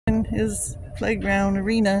his playground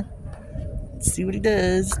arena. Let's see what he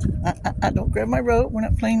does. Don't grab my rope. We're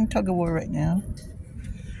not playing tug of war right now.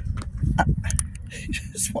 He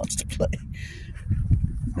just wants to play.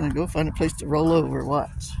 I'm gonna go find a place to roll over.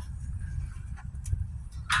 Watch.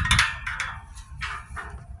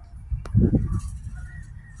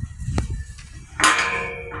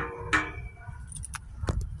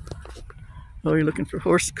 Oh, you're looking for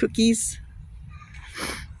horse cookies?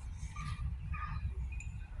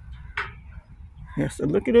 Yes, so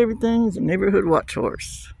look at everything. He's a neighborhood watch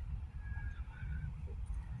horse.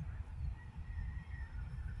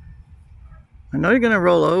 I know you're going to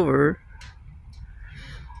roll over.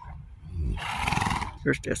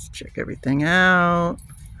 First, just check everything out.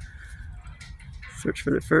 Search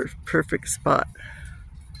for the perfect spot.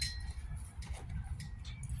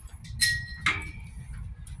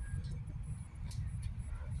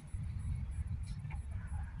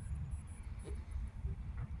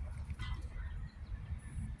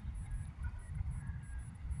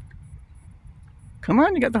 Come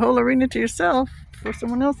on, you got the whole arena to yourself before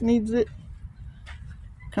someone else needs it.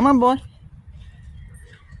 Come on, boy.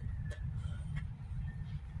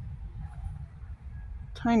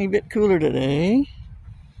 Tiny bit cooler today.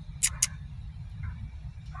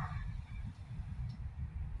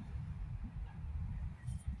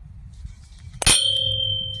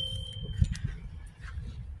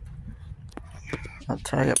 I'll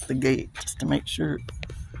tie up the gate just to make sure,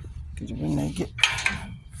 because when they get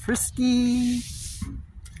frisky,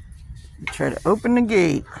 you try to open the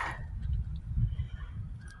gate.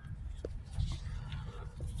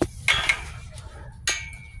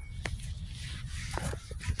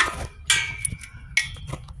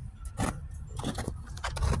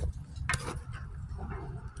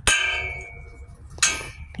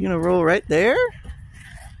 You gonna roll right there?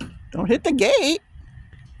 Don't hit the gate.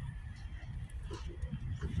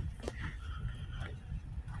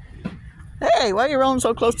 Hey, why are you rolling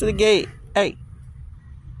so close to the gate? Hey.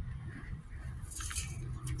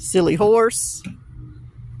 Silly horse.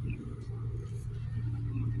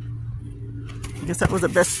 I guess that was the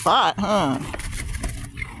best spot, huh?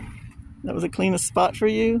 That was the cleanest spot for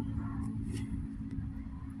you?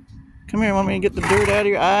 Come here, want me to get the dirt out of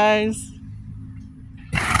your eyes?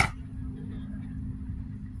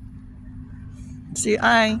 See your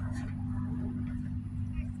eye.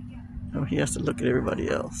 Oh, he has to look at everybody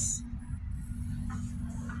else.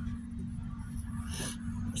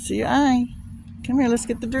 See your eye. Come here, let's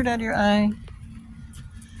get the dirt out of your eye.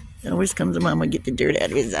 It always comes to Mama, get the dirt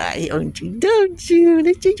out of his eye. Don't you? Don't you?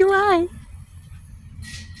 Let's see your eye.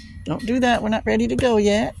 Don't do that. We're not ready to go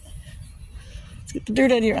yet. Let's get the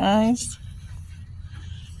dirt out of your eyes.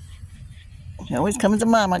 He always comes to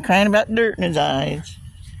Mama crying about dirt in his eyes.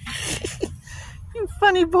 You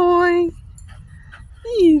funny boy.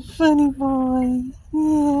 You funny boy.